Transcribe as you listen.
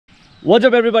What's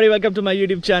up everybody, welcome to my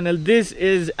YouTube channel. This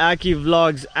is Aki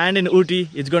Vlogs and in OOTY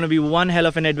it's going to be one hell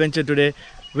of an adventure today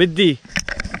with the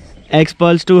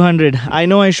X-Pulse 200. I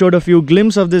know I showed a few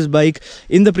glimpses of this bike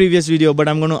in the previous video, but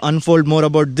I'm going to unfold more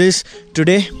about this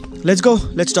today. Let's go,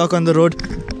 let's talk on the road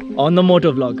on the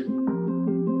motor vlog.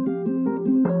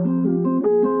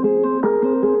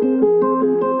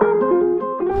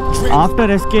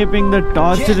 After escaping the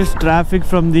torturous traffic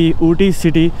from the OOTY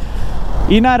city,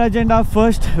 in our agenda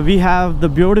first we have the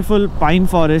beautiful pine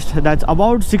forest that's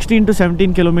about 16 to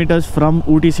 17 kilometers from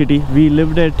OOTY city. We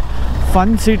lived at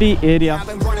Fun City area.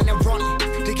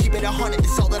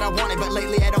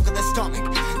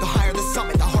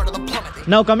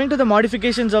 Now coming to the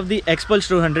modifications of the X-Pulse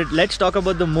 200, let's talk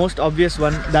about the most obvious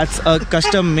one. That's a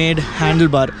custom made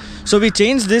handlebar. So we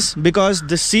changed this because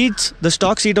the seats, the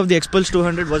stock seat of the X-Pulse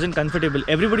 200 wasn't comfortable.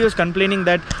 Everybody was complaining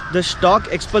that the stock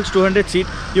X-Pulse 200 seat,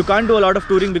 you can't do a lot of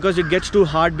touring because it gets too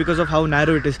hard because of how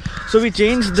narrow it is. So we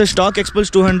changed the stock X-Pulse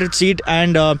 200 seat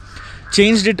and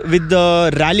changed it with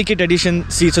the Rally Kit Edition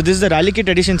seat. So this is the Rally Kit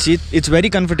Edition seat. It's very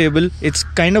comfortable, it's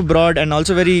kind of broad and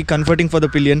also very comforting for the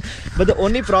pillion. But the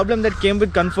only problem that came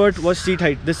with comfort was seat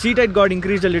height. The seat height got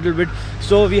increased a little bit,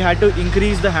 so we had to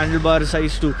increase the handlebar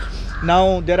size too.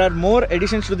 Now there are more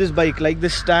additions to this bike, like the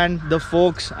stand, the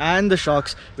forks and the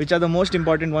shocks, which are the most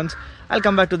important ones. I'll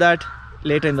come back to that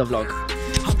later in the vlog.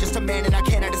 I'm just a man and I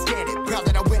can't understand it. Proud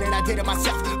that I win and I did it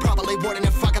myself. Probably wouldn't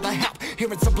if I got the help.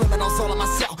 Hearing subliminals all on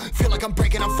myself. Feel like I'm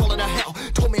breaking, I'm falling to hell.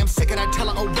 Told me I'm sick and I tell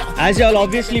her, oh well. As y'all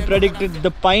obviously predicted, the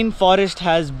pine forest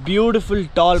has beautiful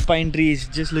tall pine trees.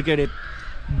 Just look at it.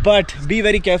 But be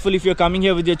very careful if you're coming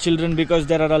here with your children because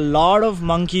there are a lot of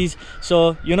monkeys.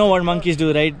 So you know what monkeys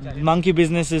do, right? Monkey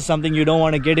business is something you don't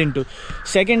want to get into.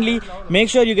 Secondly, make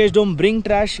sure you guys don't bring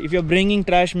trash. If you're bringing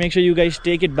trash, make sure you guys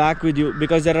take it back with you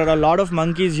because there are a lot of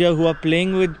monkeys here who are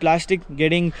playing with plastic,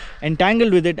 getting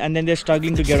entangled with it, and then they're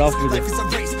struggling to get off with it.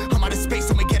 I'm out of space,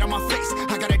 so get on my face.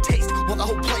 I got a taste, well the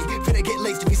whole plate finna get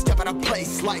laced if we step out of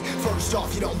place. Like first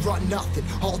off, you don't run nothing,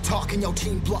 all talk and your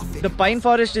team bluffing. The pine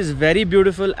forest is very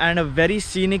beautiful and a very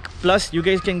scenic, plus you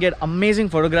guys can get amazing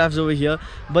photographs over here.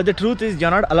 But the truth is you're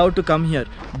not allowed to come here.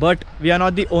 But we are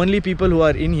not the only people who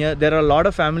are in here. There are a lot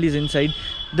of families inside.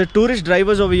 The tourist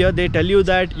drivers over here, they tell you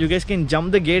that you guys can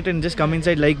jump the gate and just come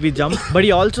inside like we jump. But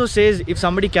he also says if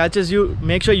somebody catches you,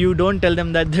 make sure you don't tell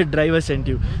them that the driver sent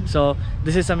you. So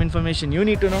this is some information you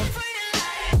need to know.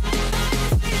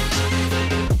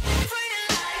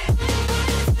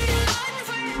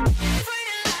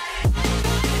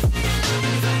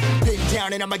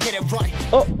 And I'ma get it right.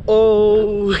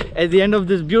 Oh, at the end of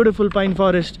this beautiful pine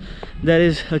forest, there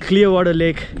is a clear water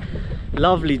lake.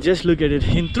 Lovely, just look at it.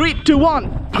 In 3, 2,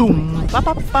 1. Boom. Bap,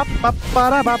 bap, bap, bap,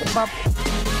 bap, bap, bap.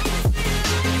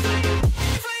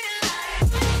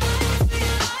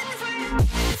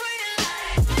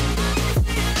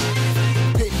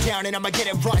 And I'ma get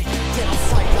it right.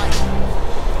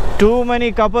 Too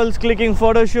many couples clicking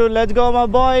photo shoot. Let's go, my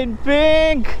boy in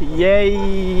pink.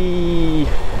 Yay.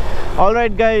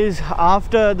 Alright guys,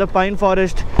 after the pine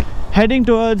forest, heading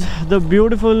towards the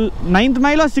beautiful 9th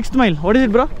mile or 6th mile? What is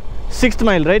it, bro? 6th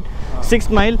mile, right?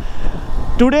 6th mile.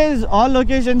 Today's all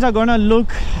locations are gonna look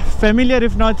familiar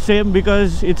if not same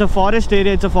because it's a forest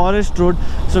area, it's a forest road.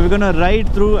 So we're gonna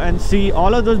ride through and see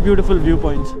all of those beautiful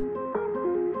viewpoints.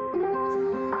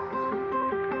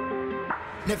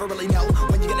 Never really know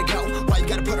when you're gonna go. Why you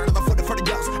gotta put her on the foot in front of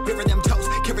yours. Bury them toes,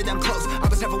 carry them close. I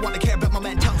was never one to care about my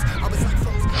mentos. I was like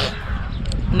frozen.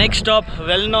 Next stop,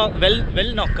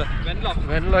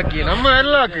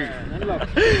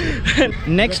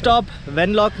 Next stop,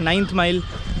 Wenlock, 9th mile.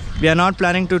 We are not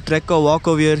planning to trek or walk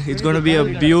over here. It's going to be a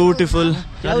beautiful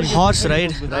horse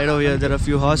ride right over here. There are a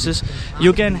few horses.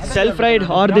 You can self-ride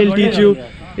or they'll teach you.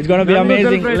 It's going to be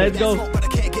amazing. Let's go.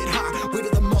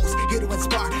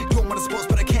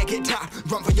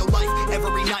 Run for your life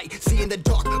every night. See in the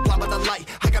dark, blind by the light.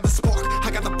 I got the spark,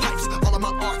 I got the pipes. All of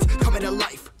my arts coming to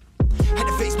life. Had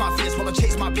to face my fears while I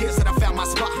chase my peers that I found my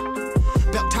spot.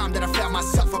 About time that I found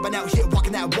myself. I've been out here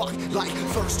walking that walk. Like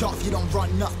first off, you don't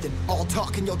run nothing. All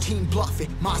talk and your team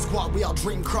bluffing. My squad, we all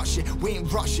dream crushing. We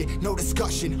ain't rushing, no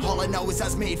discussion. All I know is I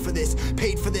was made for this.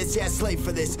 Paid for this, yeah, slave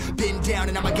for this. Been down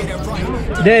and I'ma get it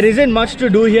right. There isn't much to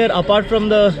do here apart from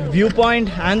the viewpoint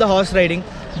and the horse riding.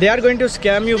 They are going to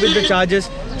scam you with the charges.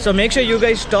 So make sure you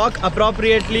guys talk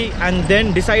appropriately and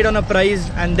then decide on a price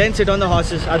and then sit on the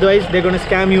horses. Otherwise, they're going to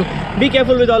scam you. Be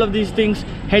careful with all of these things.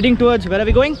 Heading towards, where are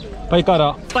we going?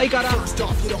 Paikara. First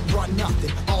off, you don't run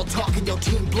nothing. All talk and your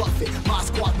team bluffing. My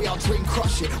squad, we all dream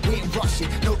crushing. We ain't rushing,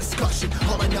 no discussion.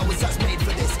 All I know is I was made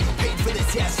for this. Paid for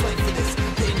this, yeah, slave for this.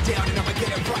 Been down and I'ma get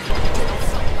it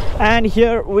right. And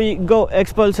here we go.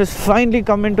 Expulse has finally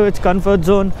come into its comfort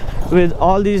zone with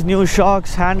all these new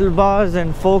shocks, handlebars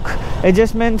and fork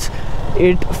adjustments.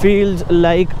 It feels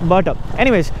like butter.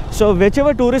 Anyways, so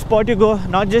whichever tourist spot you go,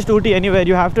 not just OOTY, anywhere,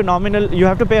 you have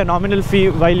to pay a nominal fee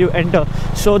while you enter.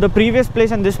 So the previous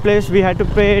place and this place, we had to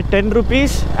pay 10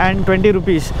 rupees and 20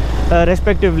 rupees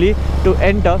respectively to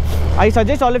enter. I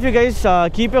suggest all of you guys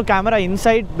keep your camera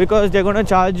inside, because they're going to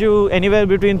charge you anywhere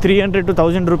between 300 to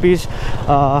 1000 rupees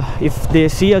if they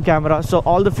see a camera. So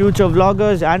all the future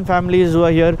vloggers and families who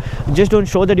are here, just don't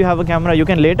show that you have a camera. You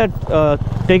can later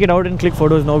take it out and click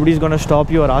photos. Nobody's going to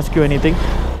stop you or ask you anything.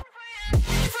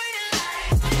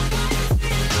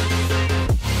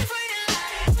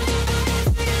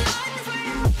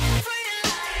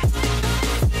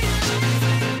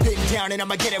 And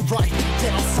I'ma get it right,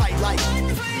 then I'll sight like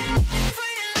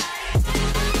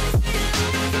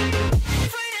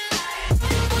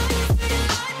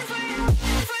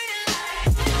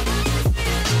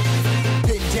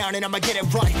big down and I'ma get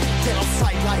it right, then I'll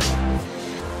sight like.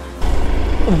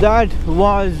 That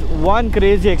was one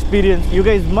crazy experience. You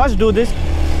guys must do this.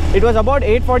 It was about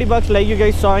 840 bucks like you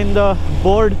guys saw in the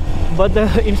board, but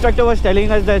the instructor was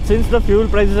telling us that since the fuel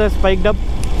prices have spiked up,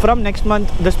 from next month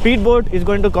the speedboat is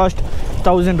going to cost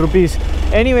 1000 rupees.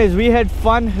 Anyways, we had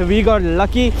fun, we got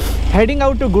lucky. Heading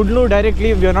out to Goodloo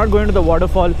directly, we are not going to the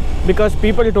waterfall because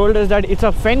people told us that it's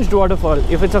a fenced waterfall.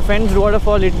 If it's a fenced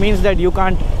waterfall, it means that you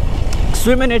can't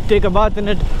swim in it, take a bath in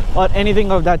it or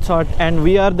anything of that sort. And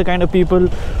we are the kind of people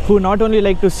who not only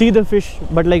like to see the fish,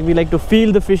 but like we like to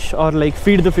feel the fish or like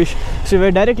feed the fish. So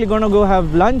we're directly gonna go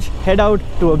have lunch, head out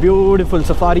to a beautiful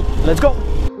safari. Let's go.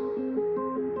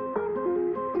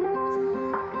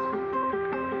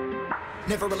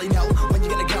 Never really know when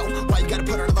you're gonna go. Why you gotta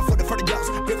put another foot in front of yours?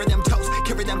 Bury them toes,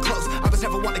 carry them close. I was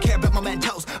never one to care about my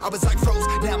mentos. I was like froze,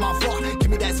 now I'm on floor. Give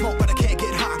me that smoke, but I can't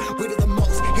get high. We do the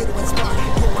most, here to inspire.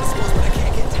 You don't wanna suppose, but I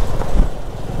can't get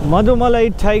down.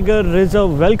 Madumalai Tiger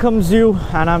Reserve welcomes you,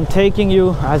 and I'm taking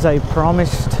you as I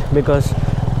promised, because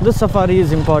the safari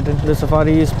is important. The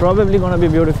safari is probably gonna be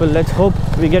beautiful. Let's hope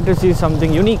we get to see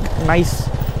something unique, nice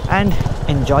and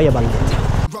enjoyable.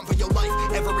 Run for your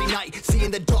life every night, see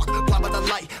in the dark, blind by the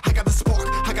light. I got the spark,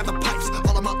 I got the pipes,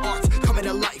 all of my arts coming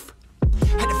to life.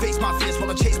 Had to face my fears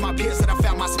while I chased my peers, and I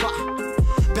found my spot.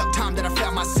 About time that I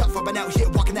found myself. I've been out here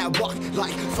walking that walk.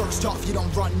 Like, first off, you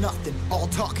don't run nothing. All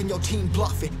talking, your team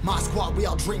bluffing. My squad, we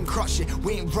all dream crushing.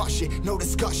 We ain't rushing, no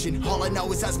discussion. All I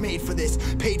know is I was made for this,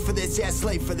 paid for this, yeah,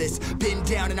 slave for this. Been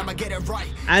down and I'ma get it right.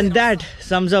 And that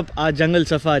sums up our jungle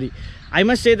safari. I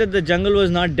must say that the jungle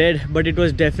was not dead, but it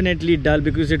was definitely dull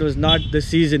because it was not the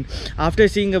season. After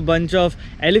seeing a bunch of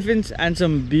elephants and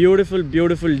some beautiful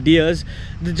deers,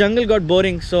 the jungle got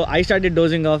boring, so I started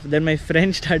dozing off. Then my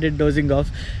friend started dozing off.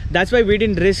 That's why we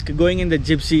didn't risk going in the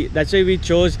gypsy. That's why we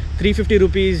chose 350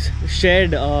 rupees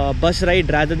shared bus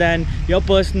ride rather than your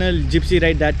personal gypsy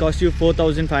ride that costs you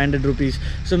 4,500 rupees.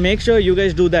 So make sure you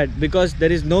guys do that, because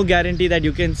there is no guarantee that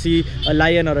you can see a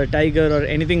lion or a tiger or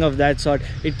anything of that sort.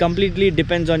 It completely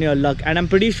depends on your luck, and I'm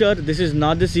pretty sure this is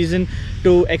not the season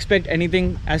to expect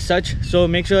anything as such. So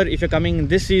make sure if you're coming in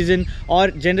this season, or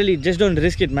generally, just don't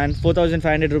risk it, man.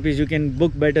 4,500 rupees, you can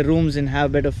book better rooms and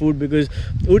have better food, because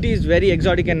OOTY is very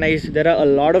exotic and nice. There are a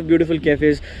lot of beautiful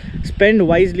cafes. Spend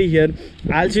wisely here.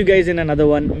 I'll see you guys in another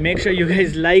one. Make sure you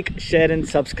guys like, share and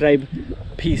subscribe.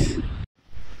 Peace.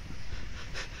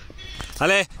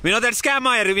 Hale, we know that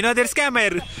scammer. We know that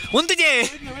scammer.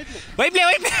 Untuje. Wait,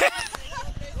 play.